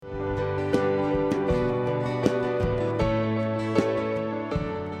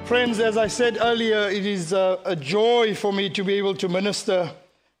Friends, as I said earlier, it is a joy for me to be able to minister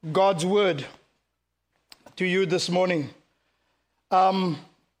God's word to you this morning. It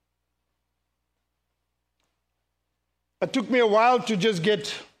took me a while to just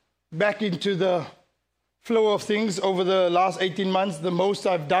get back into the flow of things. Over the last 18 months, the most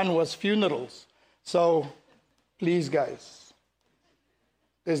I've done was funerals. So please, guys,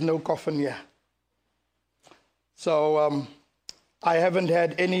 there's no coffin here. So I haven't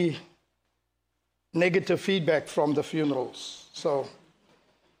had any negative feedback from the funerals. So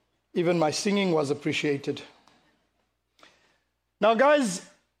even my singing was appreciated. Now, guys,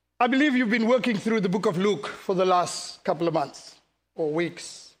 I believe you've been working through the book of Luke for the last couple of months or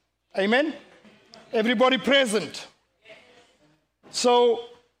weeks. Amen? Everybody present. So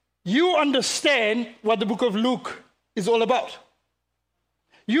you understand what the book of Luke is all about.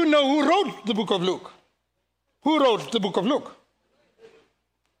 You know who wrote the book of Luke. Who wrote the book of Luke?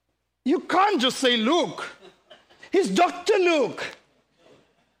 You can't just say Luke. He's Dr. Luke.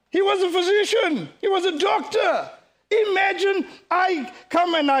 He was a physician. He was a doctor. Imagine I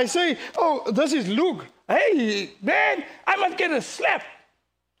come and I say, oh, this is Luke. Hey, man, I might get a slap.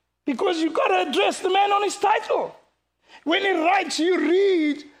 Because you got to address the man on his title. When he writes, you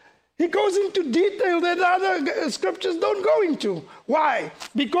read, he goes into detail that other scriptures don't go into. Why?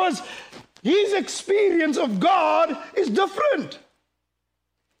 Because his experience of God is different.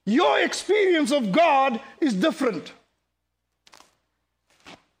 Your experience of God is different.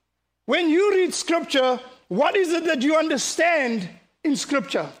 When you read scripture, what is it that you understand in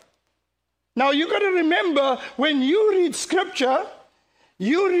scripture? Now, you got to remember, when you read scripture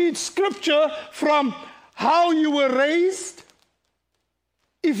from how you were raised.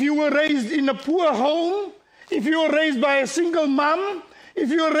 If you were raised in a poor home, if you were raised by a single mom,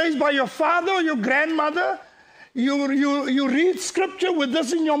 if you were raised by your father or your grandmother, you read scripture with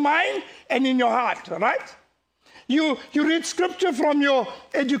this in your mind and in your heart, right? You read scripture from your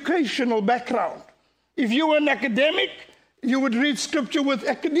educational background. If you were an academic, you would read scripture with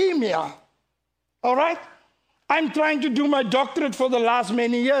academia, all right? I'm trying to do my doctorate for the last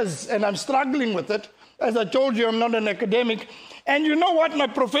many years, and I'm struggling with it. As I told you, I'm not an academic. And you know what my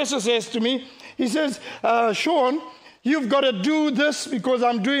professor says to me? He says, Sean, you've got to do this because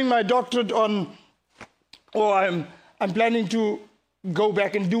I'm doing my doctorate on, or I'm planning to go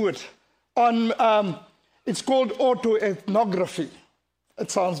back and do it, on, it's called autoethnography.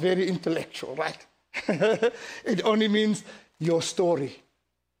 It sounds very intellectual, right? It only means your story.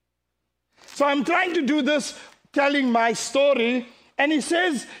 So I'm trying to do this, telling my story, and he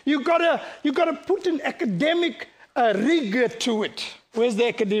says you gotta put an academic rigor to it. Where's the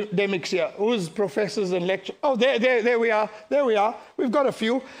academics here? Who's professors and lecturers? Oh, there we are. There we are. We've got a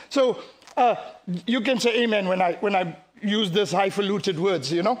few. So you can say amen when I use this highfalutin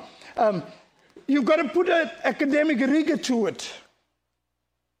words. You know, you've got to put an academic rigor to it.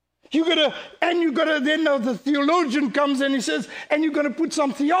 You gotta then the theologian comes and he says, and you're gonna put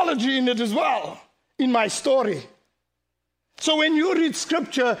some theology in it as well, in my story. So when you read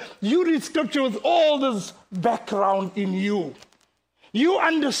scripture with all this background in you. You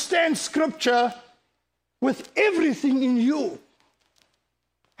understand scripture with everything in you.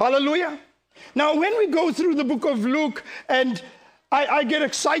 Hallelujah. Now when we go through the book of Luke, and I get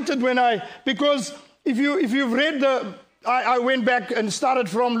excited because if you've read I went back and started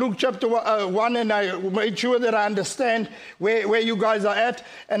from Luke chapter 1, and I made sure that I understand where you guys are at.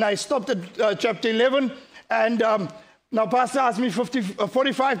 And I stopped at chapter 11. And now Pastor asked me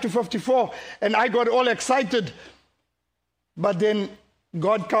 45 to 54, and I got all excited. But then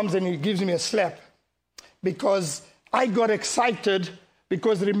God comes and he gives me a slap. Because I got excited,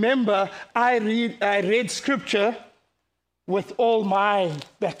 because remember, I read scripture with all my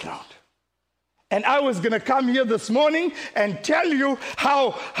background. And I was going to come here this morning and tell you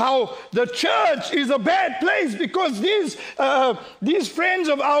how the church is a bad place, because these friends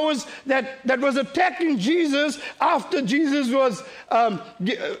of ours that was attacking Jesus after Jesus was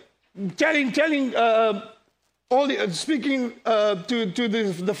speaking to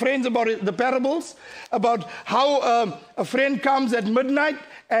the friends about the parables, about how a friend comes at midnight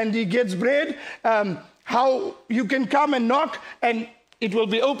and he gets bread, how you can come and knock and it will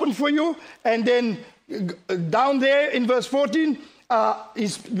be open for you. And then down there in verse 14,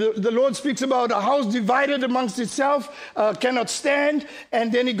 the Lord speaks about a house divided amongst itself cannot stand.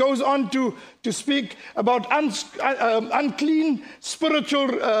 And then he goes on to speak about unclean spiritual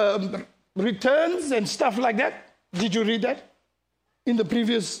returns and stuff like that. Did you read that? In the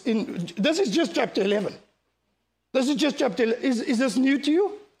previous, this is just chapter 11. This is just chapter 11. Is this new to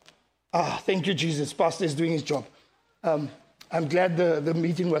you? Thank you, Jesus. Pastor is doing his job. I'm glad the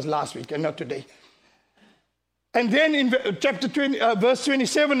meeting was last week and not today. And then in chapter 20, verse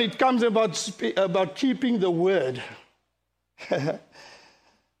 27, it comes about keeping the word.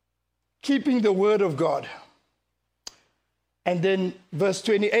 Keeping the word of God. And then verse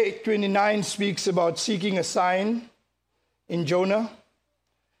 28, 29 speaks about seeking a sign in Jonah.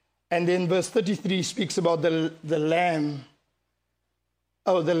 And then verse 33 speaks about the lamp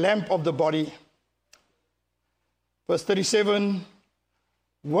of the body. Verse 37,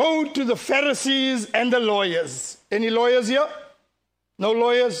 woe to the Pharisees and the lawyers. Any lawyers here? No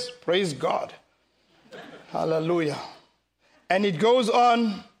lawyers? Praise God. Hallelujah. And it goes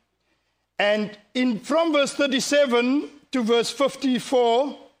on. And from verse 37 to verse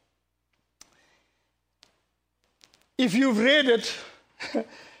 54, if you've read it,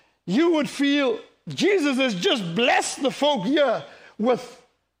 you would feel Jesus has just blessed the folk here with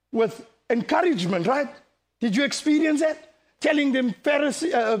encouragement, right? Did you experience that? Telling them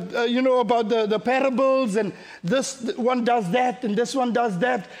about the parables, and this one does that, and this one does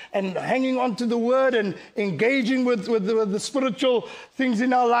that, and hanging on to the word and engaging with the spiritual things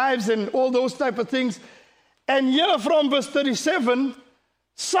in our lives and all those type of things. And here from verse 37,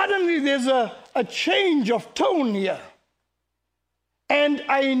 suddenly there's a change of tone here. And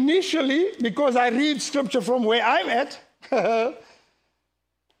I initially, because I read scripture from where I'm at,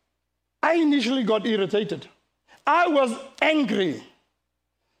 I initially got irritated. I was angry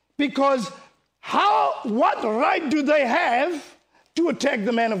because what right do they have to attack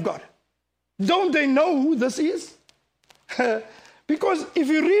the man of God? Don't they know who this is? Because if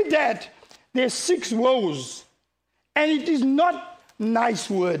you read that, there's 6 woes, and it is not nice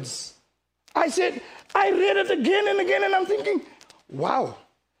words. I read it again and again, and I'm thinking, wow,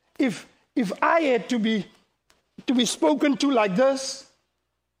 if I had to be spoken to like this,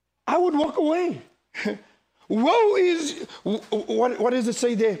 I would walk away. Woe is, what does it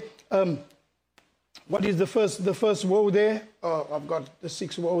say there? What is the first woe there? Oh, I've got the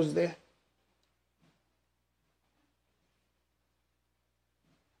 6 woes there.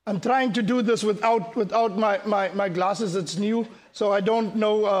 I'm trying to do this without my glasses. It's new, so I don't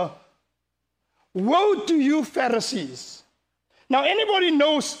know. Woe to you, Pharisees. Now, anybody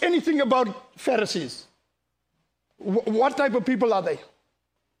knows anything about Pharisees? What type of people are they?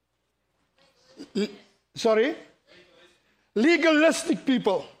 Sorry? Legalistic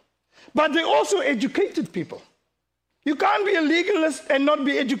people. But they're also educated people. You can't be a legalist and not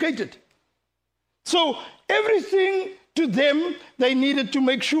be educated. So everything to them, they needed to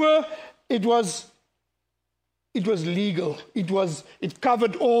make sure it was legal. It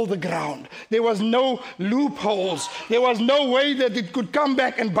covered all the ground. There was no loopholes. There was no way that it could come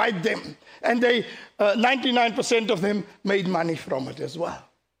back and bite them. And 99% of them made money from it as well.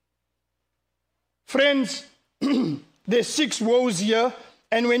 Friends, there's 6 woes here,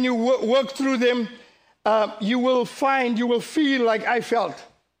 and when you work through them, you will feel like I felt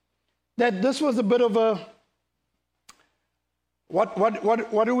that this was a bit of a,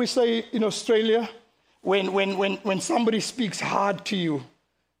 what do we say in Australia? When somebody speaks hard to you,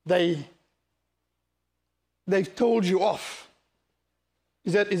 they've told you off.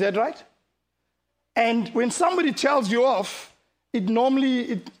 Is that right? And when somebody tells you off, it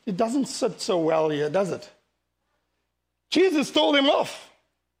normally doesn't sit so well here, does it? Jesus told him off.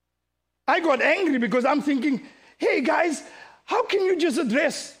 I got angry because I'm thinking, hey guys, how can you just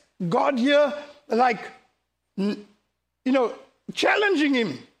address God here like, challenging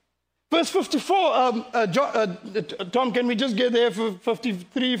him? Verse 54, Tom, can we just get there for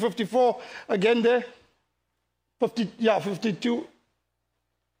 53, 54 again there? 52.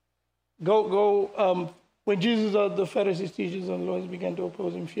 Go. When Jesus, the Pharisees, teachers, and lawyers began to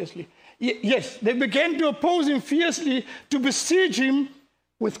oppose him fiercely. Yes, they began to oppose him fiercely, to besiege him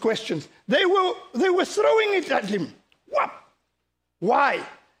with questions. They were throwing it at him. What? Why?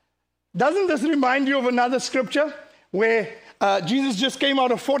 Doesn't this remind you of another scripture where Jesus just came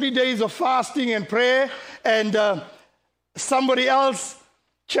out of 40 days of fasting and prayer, and somebody else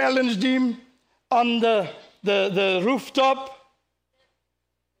challenged him on the rooftop?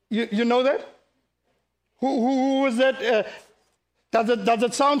 You know that? Who was that? Does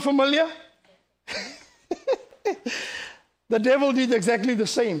it sound familiar? The devil did exactly the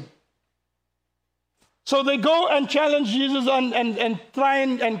same. So they go and challenge Jesus and try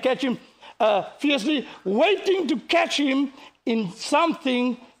and catch him fiercely, waiting to catch him in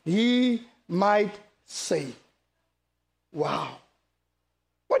something he might say. Wow.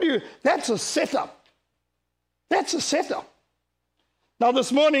 That's a setup. That's a setup. Now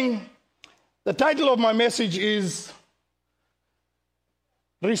this morning, the title of my message is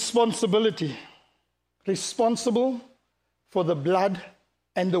Responsibility. Responsible for the blood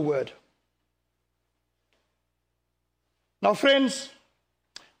and the word. Now, friends,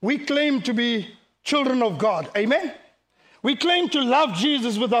 we claim to be children of God. Amen? We claim to love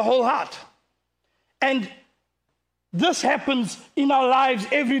Jesus with our whole heart. And this happens in our lives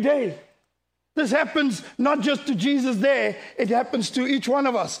every day. This happens not just to Jesus there, it happens to each one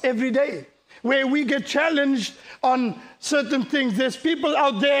of us every day, where we get challenged on certain things. There's people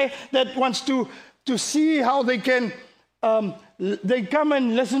out there that wants to see how they can, they come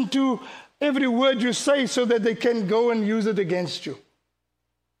and listen to every word you say so that they can go and use it against you.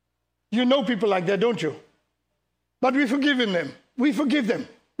 You know people like that, don't you? But we forgive them. We forgive them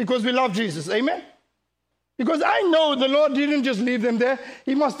because we love Jesus. Amen? Because I know the Lord didn't just leave them there.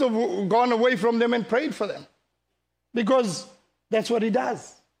 He must have gone away from them and prayed for them. Because that's what he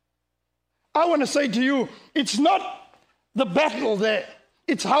does. I want to say to you, it's not the battle there.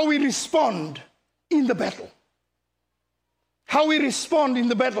 It's how we respond in the battle. How we respond in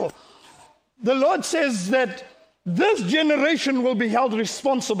the battle. The Lord says that this generation will be held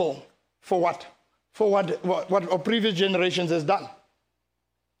responsible for what? For what our previous generations has done.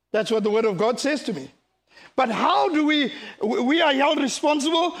 That's what the Word of God says to me. But how do we are held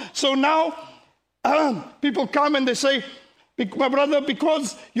responsible? So now people come and they say, my brother,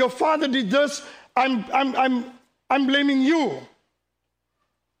 because your father did this, I'm blaming you.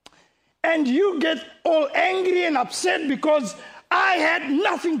 And you get all angry and upset because I had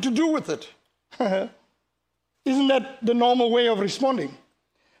nothing to do with it. Isn't that the normal way of responding?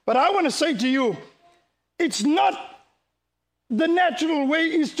 But I want to say to you, it's not the natural way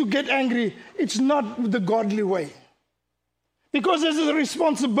is to get angry. It's not the godly way. Because there's a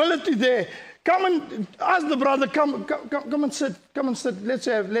responsibility there. Come and ask the brother, come and sit. Come and sit.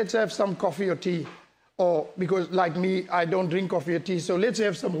 Let's have some coffee or tea. Or because like me, I don't drink coffee or tea, so let's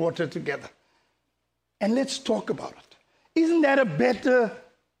have some water together. And let's talk about it. Isn't that a better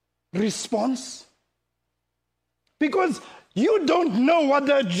response? Because you don't know what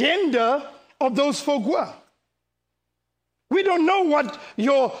the agenda of those folk were. We don't know what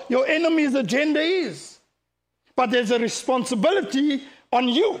your enemy's agenda is. But there's a responsibility on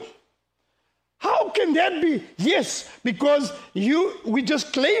you. How can that be? Yes, because we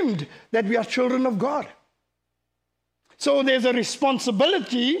just claimed that we are children of God. So there's a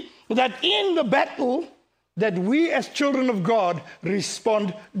responsibility that in the battle that we as children of God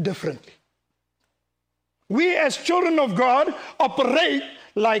respond differently. We as children of God operate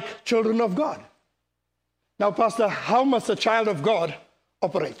like children of God. Now, Pastor, how must a child of God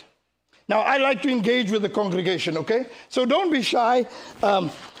operate? Now, I like to engage with the congregation, okay? So don't be shy.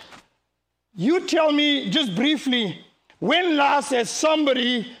 You tell me just briefly, when last has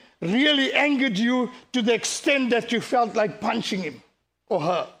somebody really angered you to the extent that you felt like punching him or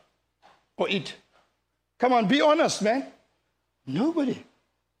her or it? Come on, be honest, man. Nobody.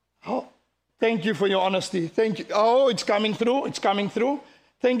 Oh, thank you for your honesty. Thank you. Oh, it's coming through. It's coming through.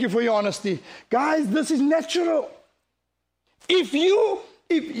 Thank you for your honesty. Guys, this is natural. If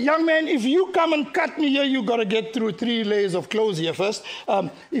young man, if you come and cut me here, you got to get through 3 layers of clothes here first.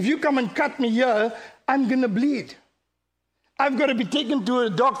 If you come and cut me here, I'm going to bleed. I've got to be taken to a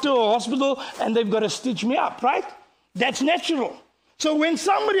doctor or hospital, and they've got to stitch me up, right? That's natural. So when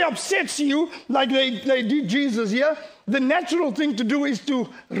somebody upsets you, like they did Jesus here, the natural thing to do is to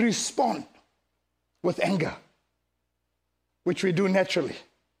respond with anger, which we do naturally.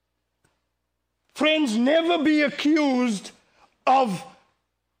 Friends, never be accused of,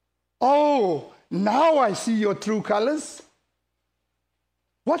 oh, now I see your true colors.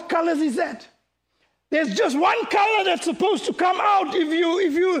 What colors is that? There's just one color that's supposed to come out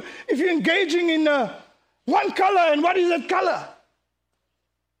if you're engaging in one color. And what is that color?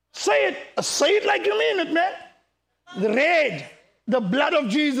 Say it like you mean it, man. The red, the blood of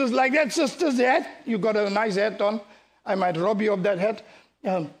Jesus, like that sister's hat. You got a nice hat on. I might rob you of that hat.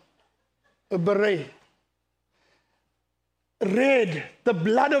 A beret. Red, the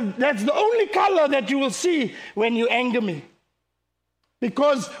blood of, that's the only color that you will see when you anger me.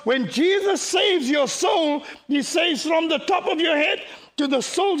 Because when Jesus saves your soul, he saves from the top of your head to the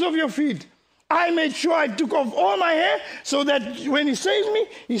soles of your feet. I made sure I took off all my hair so that when he saves me,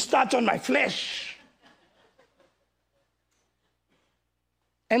 he starts on my flesh.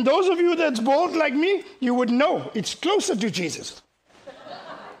 And those of you that's bald like me, you would know it's closer to Jesus.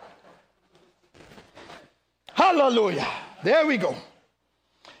 Hallelujah. There we go.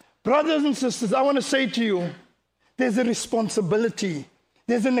 Brothers and sisters, I want to say to you, there's a responsibility.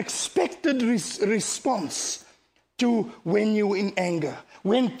 There's an expected response to when you're in anger,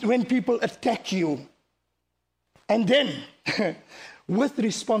 when people attack you. And then, with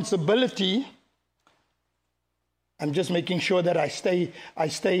responsibility, I'm just making sure that I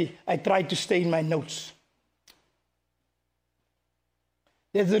try to stay in my notes.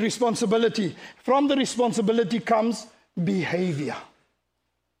 There's a responsibility. From the responsibility comes behavior.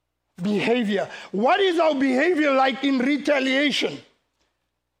 Behavior. What is our behavior like in retaliation?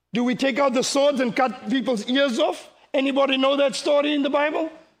 Do we take out the swords and cut people's ears off? Anybody know that story in the Bible?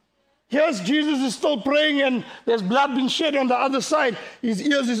 Yes, Jesus is still praying and there's blood being shed on the other side. His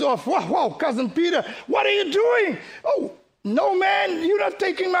ears is off. Wow, Cousin Peter, what are you doing? Oh, no, man, you're not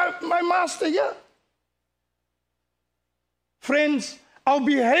taking my master here. Friends, our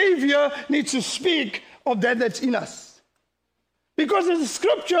behavior needs to speak of that that's in us. Because there's a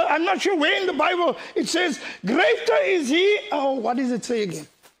scripture, I'm not sure where in the Bible, it says, greater is he. Oh, what does it say again?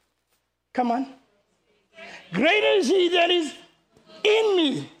 Come on. Greater is he that is in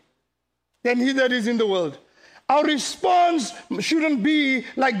me than he that is in the world. Our response shouldn't be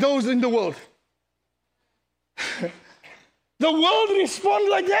like those in the world. The world responds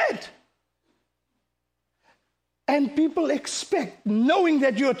like that. And people expect, knowing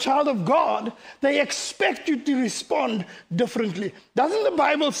that you're a child of God, they expect you to respond differently. Doesn't the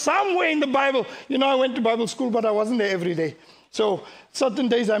Bible, somewhere in the Bible, I went to Bible school, but I wasn't there every day. So certain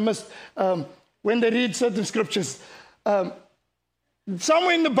days I missed, when they read certain scriptures,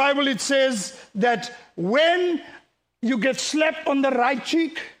 somewhere in the Bible it says that when you get slapped on the right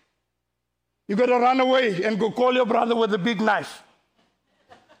cheek, you got to run away and go call your brother with a big knife.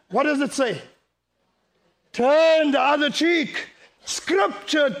 What does it say? Turn the other cheek.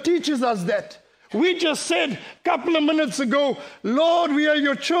 Scripture teaches us that. We just said a couple of minutes ago, Lord, we are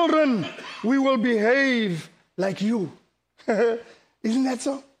your children. We will behave like you. Isn't that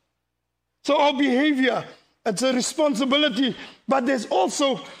so? So our behavior, it's a responsibility, but there's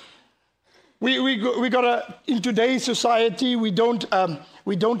also, we got in today's society, we don't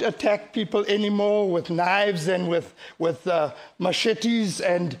attack people anymore with knives and with machetes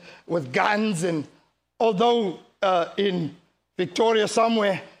and with guns. And although in Victoria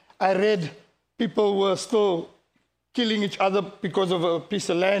somewhere, I read people were still killing each other because of a piece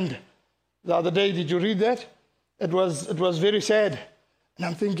of land the other day. Did you read that? It was very sad. And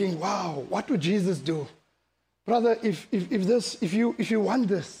I'm thinking, wow, what would Jesus do? Brother, if you want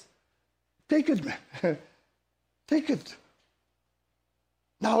this, take it, man. Take it.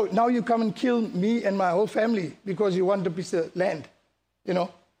 Now you come and kill me and my whole family because you want a piece of land.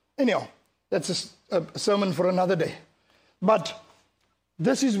 Anyhow, that's a sermon for another day. But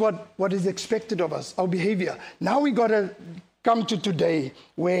this is what is expected of us, our behavior. Now we got to come to today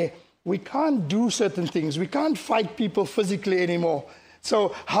where we can't do certain things. We can't fight people physically anymore.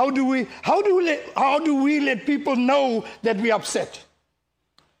 So how do we let people know that we're upset?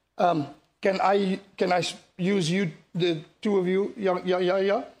 Can I use you, the two of you?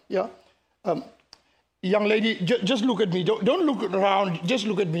 Yeah. Young lady, just look at me. Don't look around. Just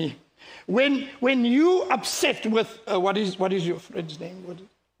look at me. When you upset with what is your friend's name?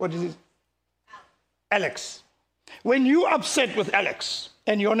 What is it? Alex. When you upset with Alex,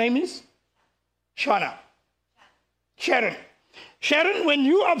 and your name is Sharon. Sharon, when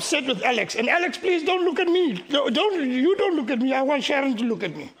you upset with Alex, and Alex, please don't look at me. You don't look at me. I want Sharon to look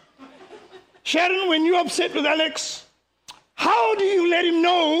at me. Sharon, when you upset with Alex, how do you let him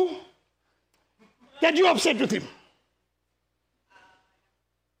know that you're upset with him?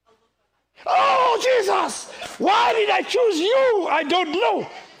 Oh, Jesus! Why did I choose you? I don't know.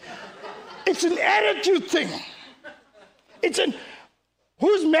 It's an attitude thing.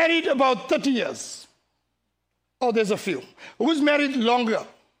 Who's married about 30 years? Oh, there's a few. Who's married longer?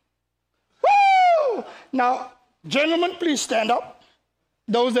 Woo! Now, gentlemen, please stand up.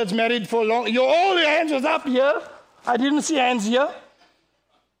 Those that's married for long, all your hands was up here. I didn't see hands here.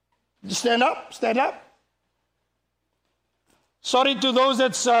 Stand up. Sorry to those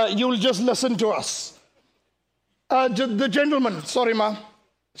that's, you'll just listen to us. The gentleman, sorry, ma'am.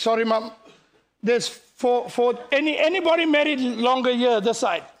 There's for anybody married longer here, this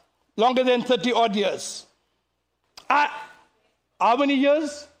side, longer than 30 odd years. How many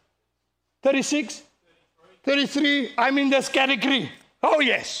years? 36? 33? I'm in this category. Oh,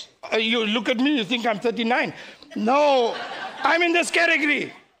 yes. You look at me, you think I'm 39. No, I'm in this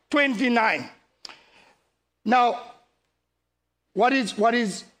category, 29. Now, what is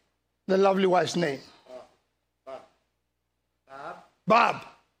the lovely wife's name? Bob.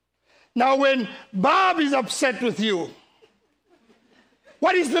 Now, when Bob is upset with you,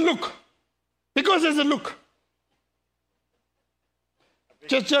 what is the look? Because there's a look.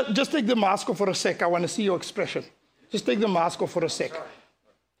 Just take the mask off for a sec. I want to see your expression. Just take the mask off for a sec.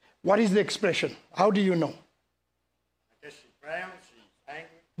 What is the expression? How do you know? I guess she's brown, she's angry.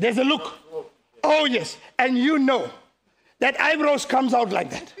 There's a look. Oh, yes. And you know that eyebrows comes out like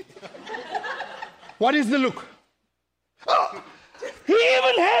that. What is the look? Oh, he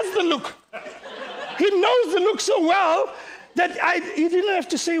even has the look. He knows the look so well that he didn't have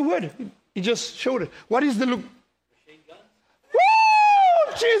to say a word. He just showed it. What is the look? Woo!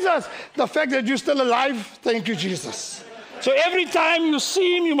 Jesus! The fact that you're still alive, thank you, Jesus. So every time you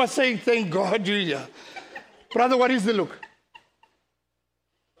see him, you must say, thank God you're here. Brother, what is the look?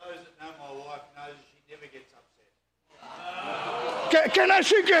 Those that know my wife knows she never gets upset. Can I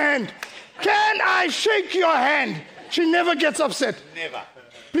shake your hand? Can I shake your hand? She never gets upset. Never.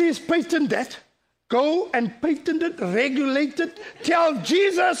 Please patent that. Go and patent it, regulate it. Tell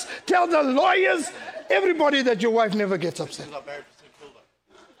Jesus, tell the lawyers, everybody that your wife never gets upset.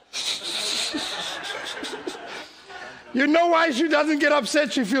 You know why she doesn't get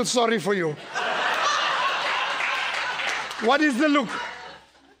upset? She feels sorry for you. What is the look?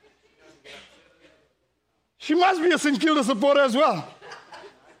 She must be a St. Kilda supporter as well.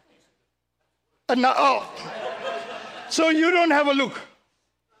 And now, oh. So you don't have a look.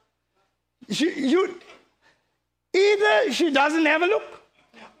 Either she doesn't have a look,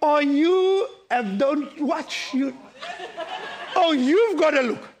 or you don't watch. Oh, you've got a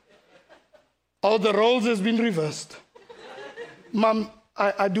look. Oh, the roles has been reversed. Mom,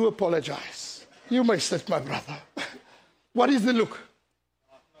 I do apologize. You may sit, my brother. What is the look?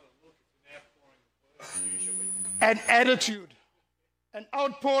 An attitude. An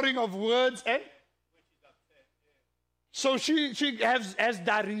outpouring of words. And so she has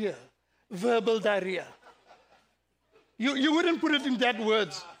diarrhea. Verbal diarrhea. You wouldn't put it in that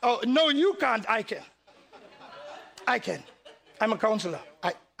words. Oh, no, you can't. I can. I can. I'm a counselor.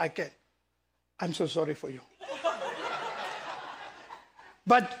 I can. I'm so sorry for you.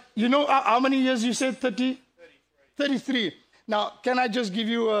 But you know how many years you said? 30? 33. Now, can I just give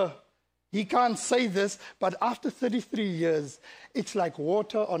you he can't say this, but after 33 years, it's like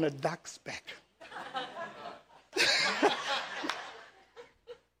water on a duck's back.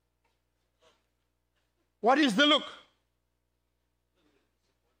 What is the look?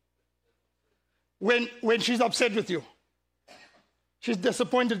 When she's upset with you. She's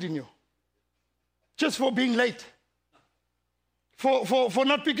disappointed in you. Just for being late. For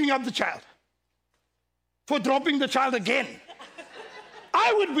not picking up the child. For dropping the child again.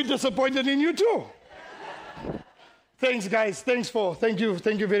 I would be disappointed in you too. Thanks, guys. Thank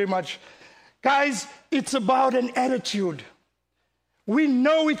you very much. Guys, it's about an attitude. We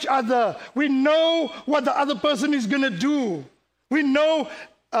know each other. We know what the other person is going to do. We know,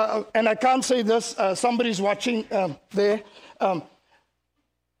 and I can't say this, somebody's watching there.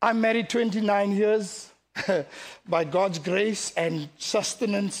 I'm married 29 years by God's grace and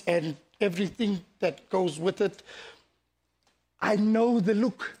sustenance and everything that goes with it. I know the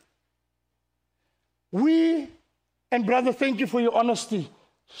look. And brother, thank you for your honesty.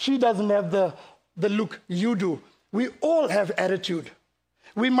 She doesn't have the look you do. We all have attitude.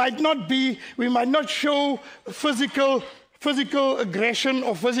 We might not show physical aggression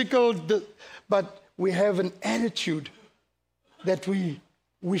or but we have an attitude that we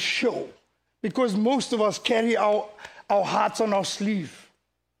show. Because most of us carry our hearts on our sleeve.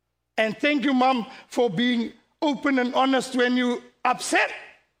 And thank you, Mom, for being open and honest when you're upset.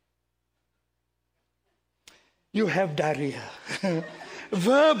 You have diarrhea.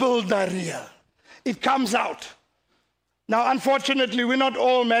 Verbal diarrhea. It comes out. Now, unfortunately, we're not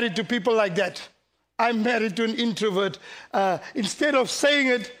all married to people like that. I'm married to an introvert. Instead of saying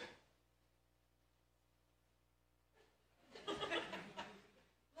it,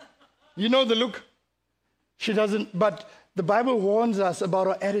 you know the look? She doesn't, but the Bible warns us about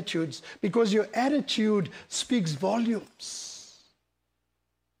our attitudes because your attitude speaks volumes.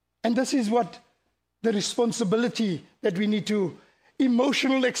 And this is what the responsibility that we need to,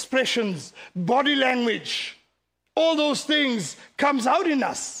 emotional expressions, body language, all those things comes out in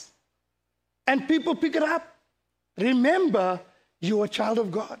us. And people pick it up. Remember, you're a child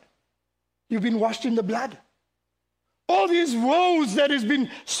of God. You've been washed in the blood. All these woes that has been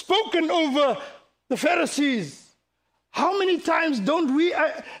spoken over the Pharisees, how many times don't we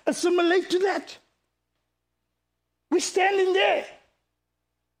assimilate to that? We stand in there.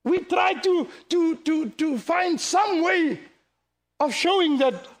 We try to find some way of showing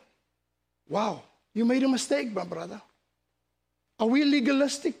that, wow, you made a mistake, my brother. Are we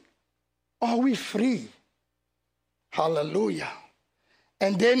legalistic? Or are we free? Hallelujah.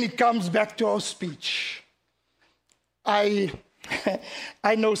 And then it comes back to our speech. I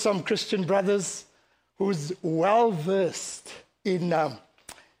know some Christian brothers who's well versed in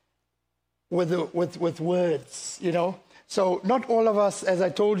with words, you know. So not all of us, as I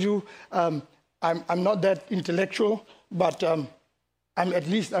told you, I'm not that intellectual, but I'm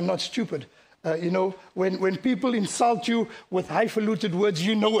not stupid. When people insult you with highfalutin words,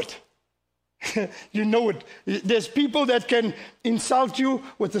 you know it. You know it. There's people that can insult you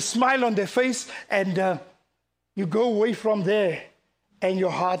with a smile on their face, and you go away from there, and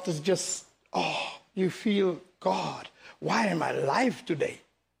your heart is just, you feel, God, why am I alive today?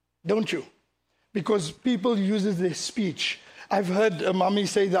 Don't you? Because people use their speech. I've heard mommy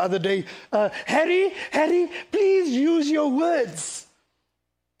say the other day, Harry, please use your words.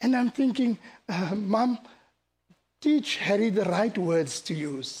 And I'm thinking, Mom, teach Harry the right words to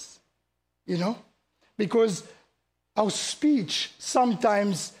use, because our speech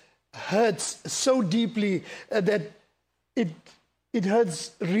sometimes hurts so deeply that it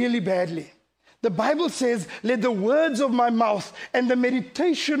hurts really badly. The Bible says, let the words of my mouth and the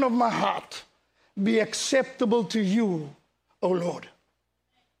meditation of my heart be acceptable to you, O Lord.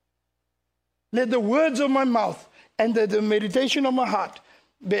 Let the words of my mouth and the meditation of my heart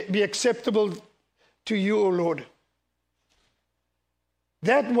be acceptable to you, O Lord.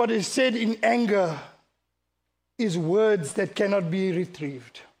 That what is said in anger is words that cannot be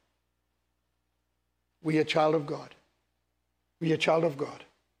retrieved. We are a child of God. We are a child of God.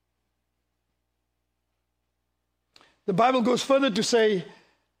 The Bible goes further to say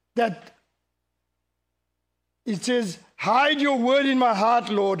that it says, hide your word in my heart,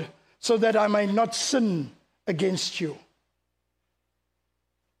 Lord, so that I may not sin against you.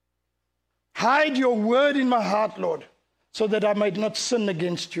 Hide your word in my heart, Lord, so that I might not sin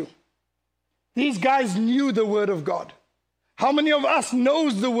against you. These guys knew the word of God. How many of us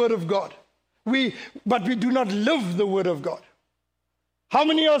knows the word of God? But we do not live the word of God. How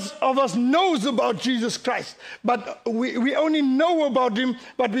many of us knows about Jesus Christ, but we only know about him,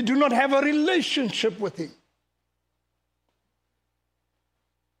 but we do not have a relationship with him?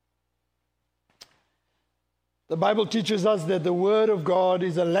 The Bible teaches us that the word of God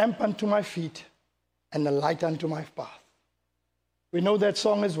is a lamp unto my feet and a light unto my path. We know that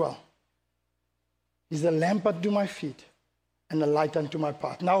song as well. He's a lamp unto my feet and a light unto my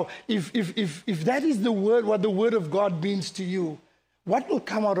path. Now, if that is the word, what the word of God means to you, what will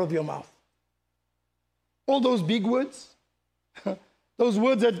come out of your mouth? All those big words? Those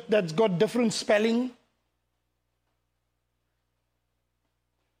words that's got different spelling?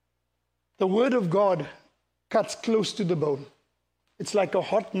 The word of God cuts close to the bone. It's like a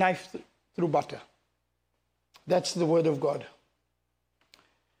hot knife through butter. That's the word of God.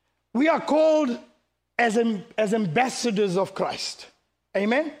 We are called as ambassadors of Christ.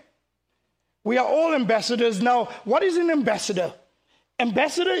 Amen? We are all ambassadors. Now, what is an ambassador?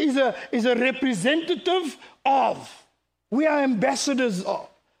 Ambassador is a representative of. We are ambassadors of.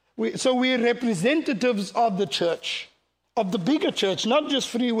 So we are representatives of the church, of the bigger church, not just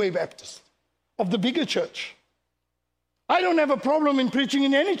Freeway Baptist, of the bigger church. I don't have a problem in preaching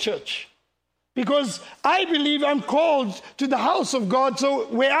in any church because I believe I'm called to the house of God. So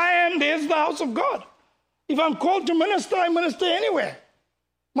where I am, there's the house of God. If I'm called to minister, I minister anywhere.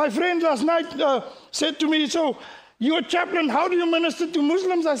 My friend last night said to me, so you're a chaplain, how do you minister to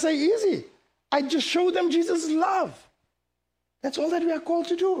Muslims? I say, easy. I just show them Jesus' love. That's all that we are called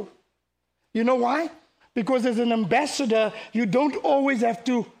to do. You know why? Because as an ambassador, you don't always have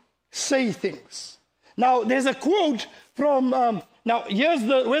to say things. Now, there's a quote from, now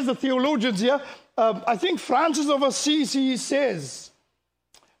where's the theologians here? I think Francis of Assisi says,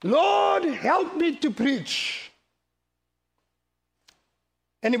 Lord, help me to preach.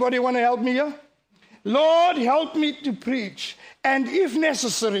 Anybody want to help me here? Lord, help me to preach, and if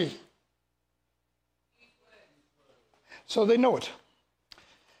necessary. So they know it.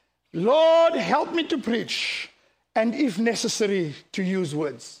 Lord, help me to preach, and if necessary, to use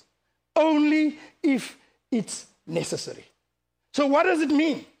words. Only if it's necessary. So what does it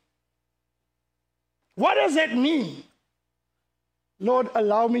mean? What does that mean? Lord,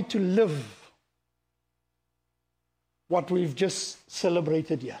 allow me to live what we've just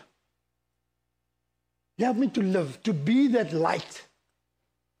celebrated here. Help me to live, to be that light.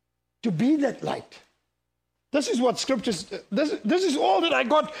 To be that light. This is what scriptures, this is all that I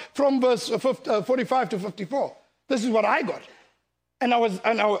got from verse 45 to 54. This is what I got. And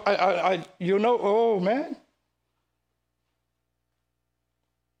I oh man.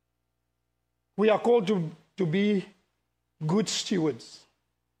 We are called to be good stewards,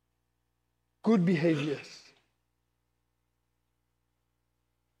 good behaviors.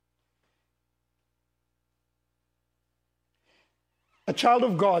 A child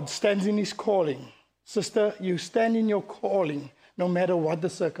of God stands in his calling. Sister, you stand in your calling no matter what the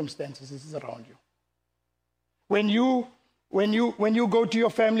circumstances is around you. When you go to your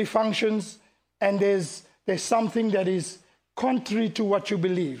family functions and there's something that is contrary to what you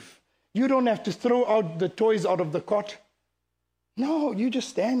believe, you don't have to throw out the toys out of the cot. No, you just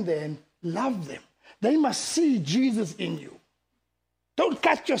stand there and love them. They must see Jesus in you. Don't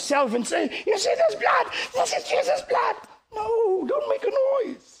cut yourself and say, you see this blood? This is Jesus' blood. No, don't make a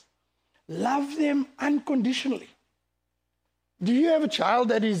noise. Love them unconditionally. Do you have a child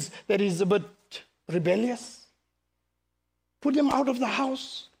that is a bit rebellious? Put them out of the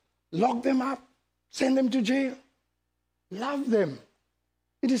house, lock them up, send them to jail. Love them.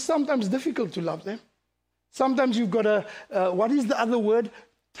 It is sometimes difficult to love them. Sometimes you've got a, what is the other word?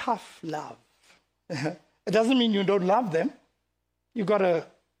 Tough love. It doesn't mean you don't love them. You've got to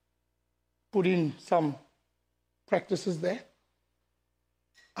put in some practices there.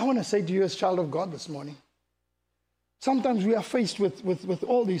 I want to say to you as child of God this morning, sometimes we are faced with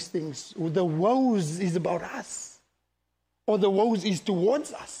all these things. The woes is about us, or the woes is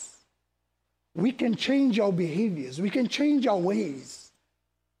towards us. We can change our behaviors. We can change our ways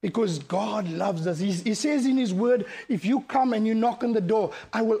because God loves us. He says in His word, if you come and you knock on the door,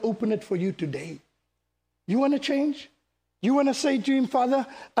 I will open it for you today. You want to change? You want to say to Him, Father,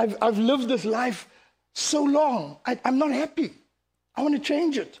 I've lived this life so long. I'm not happy. I want to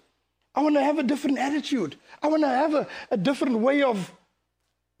change it. I want to have a different attitude. I want to have a different way of.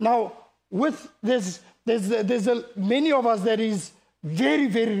 Now, there's many of us that is very,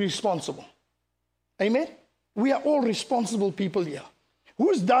 very responsible. Amen? We are all responsible people here.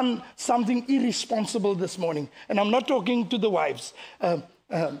 Who's done something irresponsible this morning? And I'm not talking to the wives,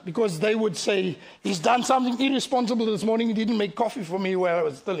 because they would say, he's done something irresponsible this morning. He didn't make coffee for me while I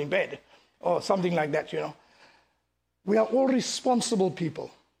was still in bed, or something like that, you know. We are all responsible people.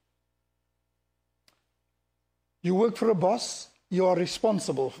 You work for a boss, you are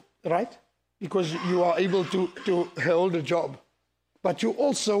responsible, right? Because you are able to hold a job. But you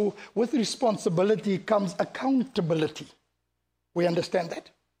also, with responsibility comes accountability. We understand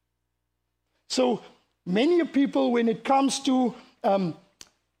that? So many people, when it comes to our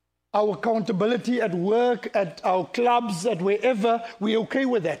accountability at work, at our clubs, at wherever, we're okay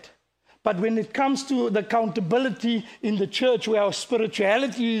with that. But when it comes to the accountability in the church, where our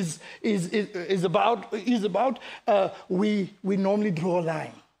spirituality is about, we normally draw a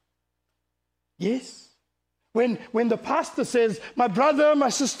line. Yes? When the pastor says, my brother, my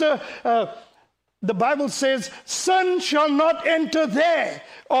sister, the Bible says, sin shall not enter there.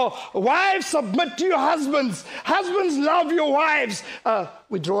 Or wives, submit to your husbands. Husbands, love your wives.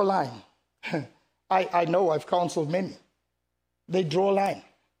 We draw a line. I know, I've counseled many. They draw a line.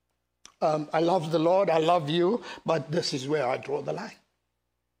 I love the Lord, I love you, but this is where I draw the line.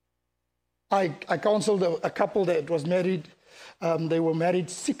 I counseled a couple that was married. They were married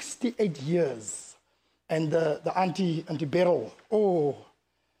 68 years. And the Auntie Beryl, oh,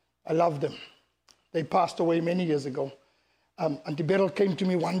 I love them. They passed away many years ago. Auntie Beryl came to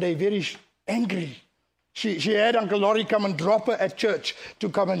me one day very angry. She had Uncle Laurie come and drop her at church to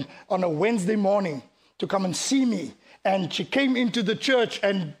come in on a Wednesday morning to come and see me. And she came into the church,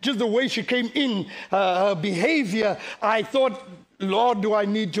 and just the way she came in, her behavior, I thought, Lord, do I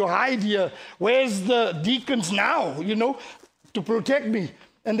need to hide here? Where's the deacons now, you know, to protect me?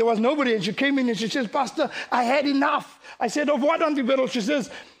 And there was nobody. And she came in and she says, Pastor, I had enough. I said, of what, Auntie Beryl? She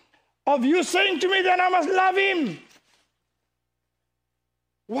says, of you saying to me that I must love him.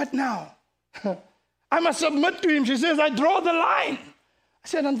 What now? I must submit to him. She says, I draw the line. I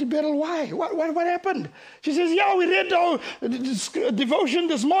said, Auntie Beryl, why? What happened? She says, yeah, we read our devotion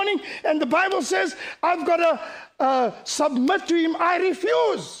this morning, and the Bible says, I've got to submit to him. I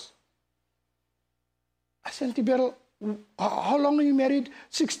refuse. I said, Auntie Beryl, how long are you married?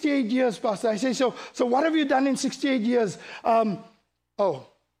 68 years, Pastor. I say, so what have you done in 68 years? I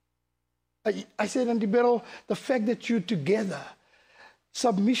said, Auntie Beryl, the fact that you're together,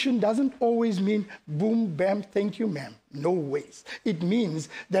 submission doesn't always mean boom, bam, thank you, ma'am. No ways. It means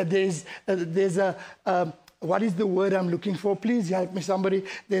that there's a what is the word I'm looking for? Please help me, somebody.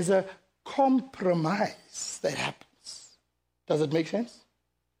 There's a compromise that happens. Does it make sense?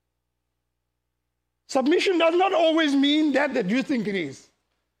 Submission does not always mean that you think it is.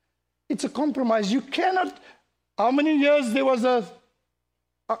 It's a compromise. You cannot. How many years there was a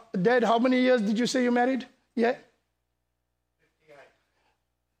Dad? How many years did you say you married? Yeah.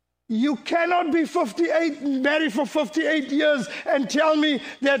 You cannot be 58, married for 58 years and tell me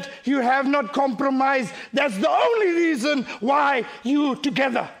that you have not compromised. That's the only reason why you're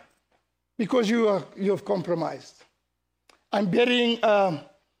together. Because you have compromised. I'm burying an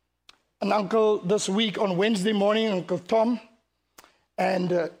uncle this week on Wednesday morning, Uncle Tom.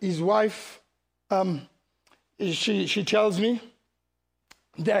 And his wife, she tells me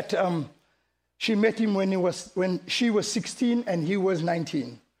that She met him when she was 16 and he was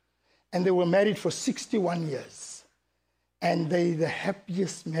 19. And they were married for 61 years. And they're the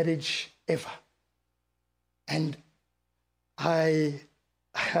happiest marriage ever. And I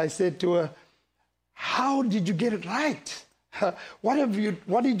said to her, how did you get it right? What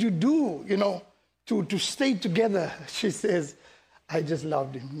did you do, to stay together? She says, I just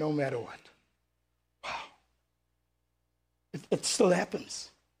loved him no matter what. Wow. It still happens.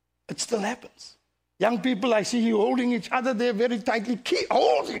 It still happens. Young people, I see you holding each other there very tightly. Keep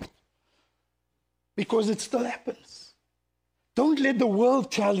holding. Because it still happens. Don't let the world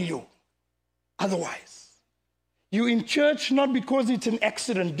tell you otherwise. You're in church not because it's an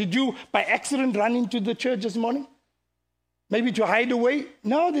accident. Did you, by accident, run into the church this morning? Maybe to hide away?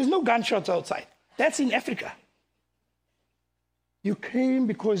 No, there's no gunshots outside. That's in Africa. You came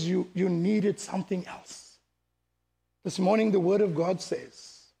because you needed something else. This morning, the Word of God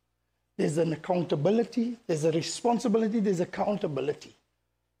says, there's an accountability, there's a responsibility, there's accountability.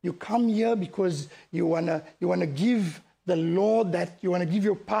 You come here because you wanna give the Lord that, you wanna give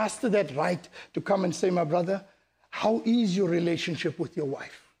your pastor that right to come and say, my brother, how is your relationship with your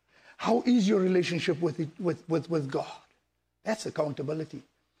wife? How is your relationship with God? That's accountability.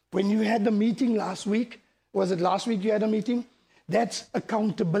 When you had the meeting last week, was it last week you had a meeting? That's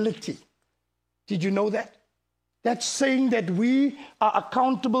accountability. Did you know that? That's saying that we are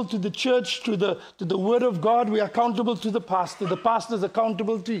accountable to the church, to the Word of God. We are accountable to the pastor. The pastor is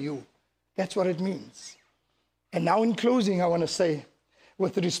accountable to you. That's what it means. And now in closing, I want to say,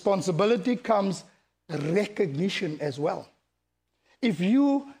 with responsibility comes recognition as well. If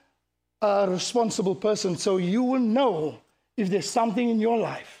you are a responsible person, so you will know if there's something in your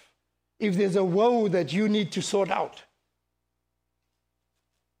life, if there's a woe that you need to sort out.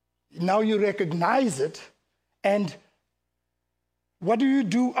 Now you recognize it. And what do you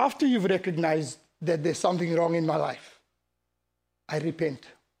do after you've recognized that there's something wrong in my life? I repent.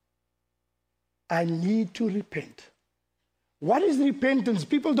 I need to repent. What is repentance?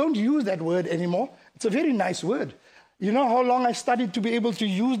 People don't use that word anymore. It's a very nice word. You know how long I studied to be able to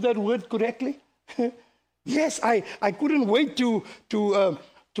use that word correctly? Yes, I couldn't wait to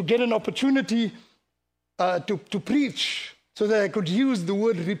get an opportunity to preach so that I could use the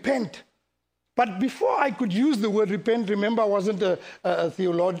word repent. But before I could use the word repent, remember I wasn't a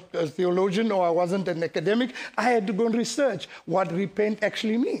theologian or I wasn't an academic. I had to go and research what repent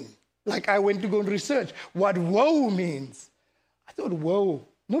actually means. Like I went to go and research what woe means. I thought, woe.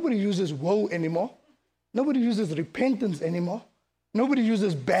 Nobody uses woe anymore. Nobody uses repentance anymore. Nobody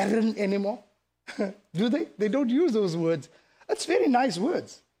uses barren anymore. Do they? They don't use those words. That's very nice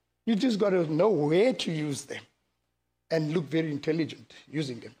words. You just got to know where to use them and look very intelligent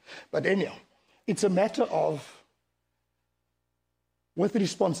using them. But anyhow, it's a matter of, with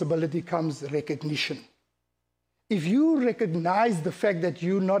responsibility comes recognition. If you recognize the fact that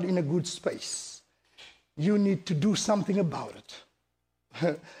you're not in a good space, you need to do something about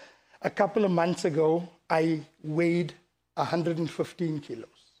it. A couple of months ago, I weighed 115 kilos.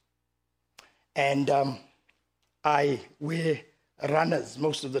 And I wear runners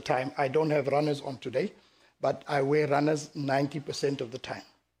most of the time. I don't have runners on today, but I wear runners 90% of the time.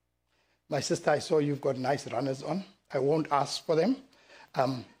 My sister, I saw you've got nice runners on. I won't ask for them.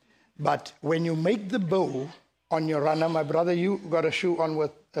 But when you make the bow on your runner, my brother, you got a shoe on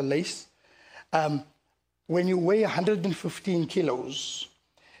with a lace. When you weigh 115 kilos,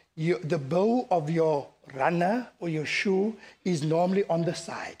 the bow of your runner or your shoe is normally on the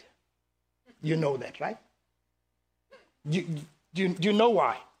side. You know that, right? Do you know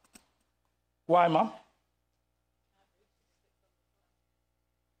why? Why, Mom?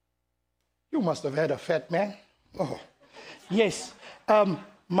 You must have had a fat man. Oh, yes.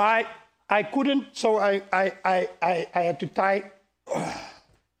 I couldn't, so I had to tie.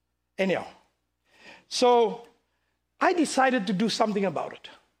 Anyhow, so I decided to do something about it.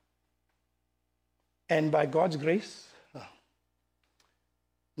 And by God's grace,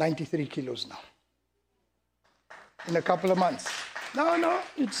 93 kilos now. In a couple of months. No,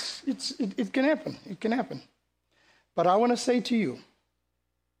 it can happen. It can happen. But I want to say to you,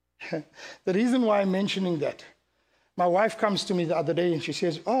 the reason why I'm mentioning that, my wife comes to me the other day and she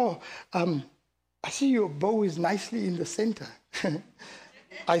says, I see your bow is nicely in the center.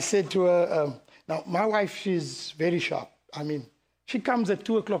 I said to her, now my wife, she's very sharp. I mean, she comes at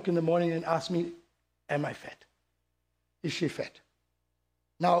 2 o'clock in the morning and asks me, am I fat? Is she fat?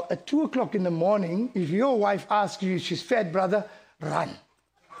 Now, at 2 o'clock in the morning, if your wife asks you if she's fat, brother, run.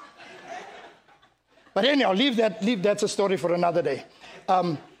 But anyhow, leave that's a story for another day.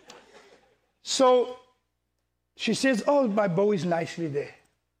 So she says, oh, my bow is nicely there.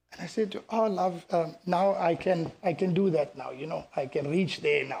 And I said to her, oh, love, now I can do that now, I can reach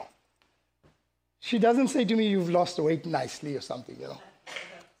there now. She doesn't say to me, you've lost weight nicely or something, No,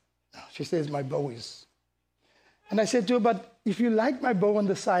 she says, my bow is. And I said to her, but if you like my bow on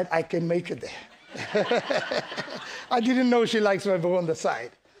the side, I can make it there. I didn't know she likes my bow on the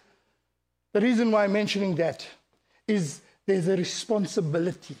side. The reason why I'm mentioning that is there's a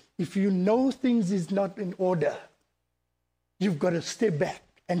responsibility. If you know things is not in order, you've got to step back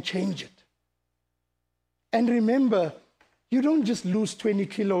and change it. And remember, you don't just lose 20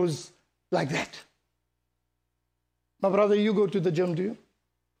 kilos like that. My brother, you go to the gym, do you?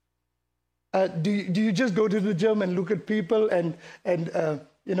 Do you just go to the gym and look at people and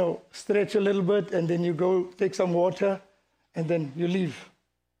stretch a little bit, and then you go take some water, and then you leave?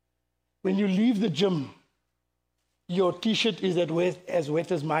 When you leave the gym, your T-shirt is as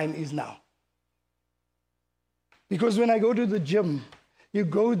wet as mine is now. Because when I go to the gym, you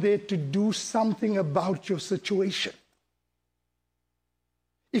go there to do something about your situation.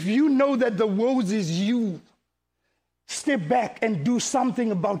 If you know that the woes is you, step back and do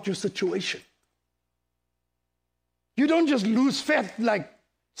something about your situation. You don't just lose fat like,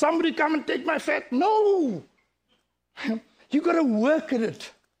 somebody come and take my fat. No. You got to work at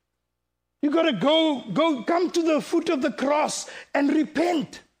it. You got to come to the foot of the cross and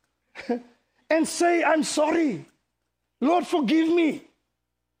repent and say, I'm sorry. Lord, forgive me.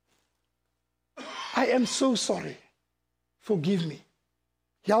 I am so sorry. Forgive me.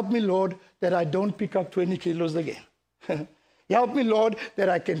 Help me, Lord, that I don't pick up 20 kilos again. Help me, Lord, that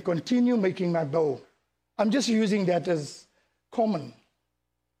I can continue making my bow. I'm just using that as common.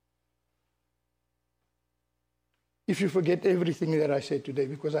 If you forget everything that I said today,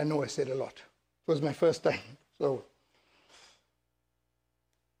 because I know I said a lot. It was my first time. So,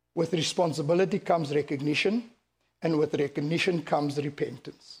 with responsibility comes recognition, and with recognition comes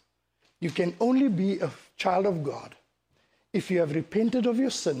repentance. You can only be a child of God if you have repented of your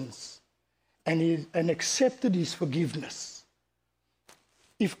sins and accepted his forgiveness.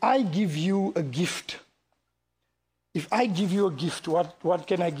 If I give you a gift, what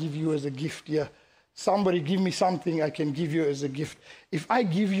can I give you as a gift here? Somebody give me something I can give you as a gift. If I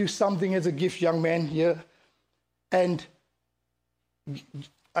give you something as a gift, young man here, and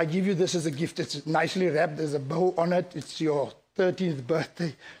I give you this as a gift, it's nicely wrapped, there's a bow on it, it's your 13th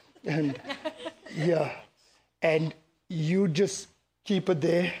birthday, and and you just keep it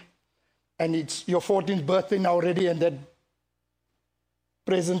there, and it's your 14th birthday now already, and that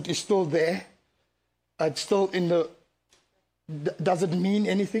present is still there. It's still in the... Does it mean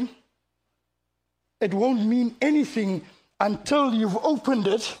anything? It won't mean anything until you've opened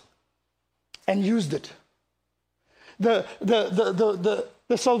it and used it. The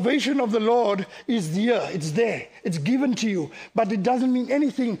salvation of the Lord is here. It's there. It's given to you. But it doesn't mean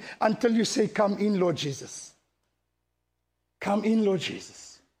anything until you say, come in, Lord Jesus. Come in, Lord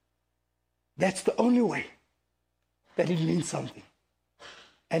Jesus. That's the only way that it means something.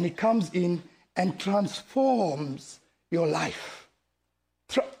 And it comes in and transforms your life.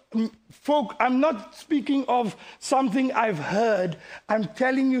 Folk, I'm not speaking of something I've heard. I'm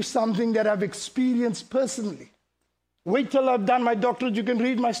telling you something that I've experienced personally. Wait till I've done my doctorate. You can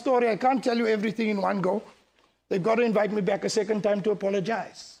read my story. I can't tell you everything in one go. They've got to invite me back a second time to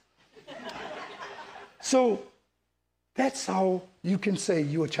apologize. So that's how you can say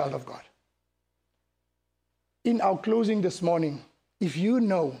you're a child of God. In our closing this morning, if you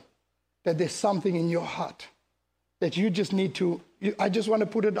know that there's something in your heart that you just need to, I just want to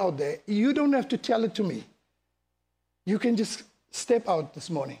put it out there. You don't have to tell it to me. You can just step out this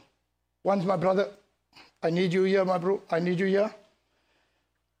morning. Once, my brother, I need you here, my bro. I need you here.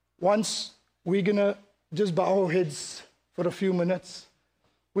 Once, we're going to just bow our heads for a few minutes.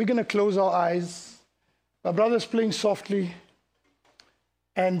 We're going to close our eyes. My brother's playing softly.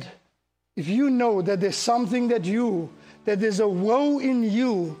 And if you know that there's something that there's a woe in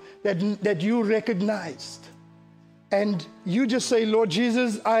you that you recognized, and you just say, Lord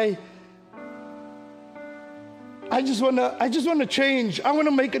Jesus, I just want to change. I want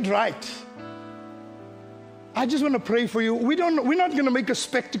to make it right. I just want to pray for you. We're not going to make a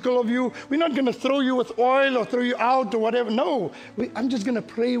spectacle of you. We're not going to throw you with oil or throw you out or whatever. No, I'm just going to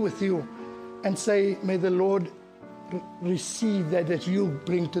pray with you and say, may the Lord receive that you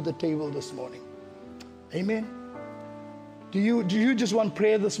bring to the table this morning. Amen. Do you just want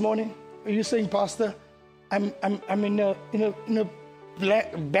prayer this morning? Are you saying, Pastor, I'm in a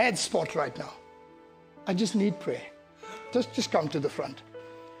bad spot right now. I just need prayer. Just come to the front.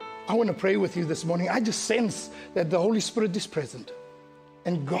 I want to pray with you this morning. I just sense that the Holy Spirit is present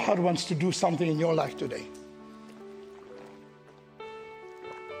and God wants to do something in your life today.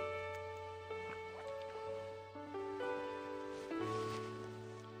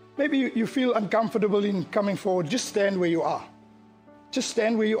 maybe you feel uncomfortable in coming forward, just stand where you are. Just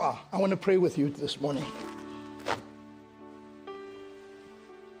stand where you are. I want to pray with you this morning.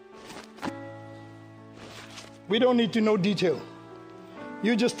 We don't need to know detail.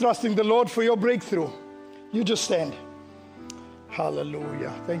 You're just trusting the Lord for your breakthrough. You just stand.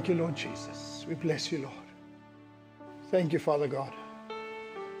 Hallelujah. Thank you, Lord Jesus. We bless you, Lord. Thank you, Father God,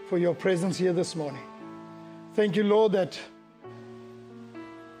 for your presence here this morning. Thank you, Lord, that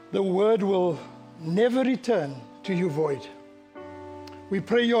the word will never return to you void. We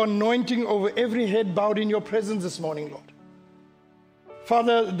pray your anointing over every head bowed in your presence this morning, Lord.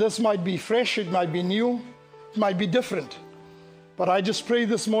 Father, this might be fresh, it might be new, it might be different. But I just pray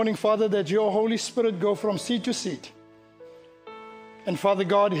this morning, Father, that your Holy Spirit go from seat to seat. And Father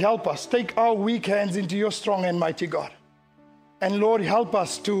God, help us. Take our weak hands into your strong and mighty God. And Lord, help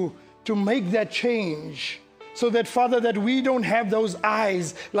us to make that change. So that, Father, that we don't have those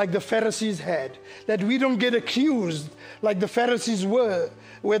eyes like the Pharisees had. That we don't get accused like the Pharisees were.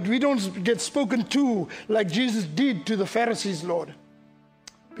 That we don't get spoken to like Jesus did to the Pharisees, Lord.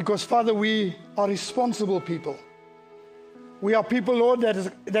 Because, Father, we are responsible people. We are people, Lord,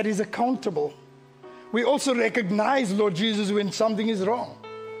 that is accountable. We also recognize, Lord Jesus, when something is wrong.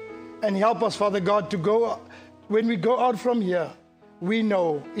 And help us, Father God, to go, when we go out from here, we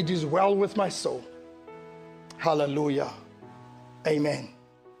know it is well with my soul. Hallelujah. Amen.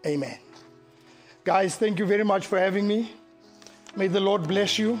 Amen. Guys, thank you very much for having me. May the Lord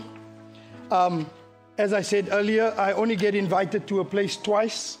bless you. As I said earlier, I only get invited to a place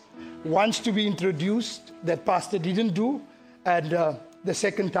twice. Once to be introduced, that pastor didn't do, and the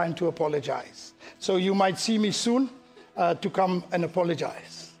second time to apologize. So you might see me soon to come and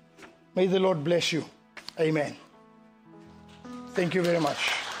apologize. May the Lord bless you. Amen. Thank you very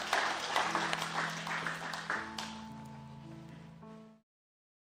much.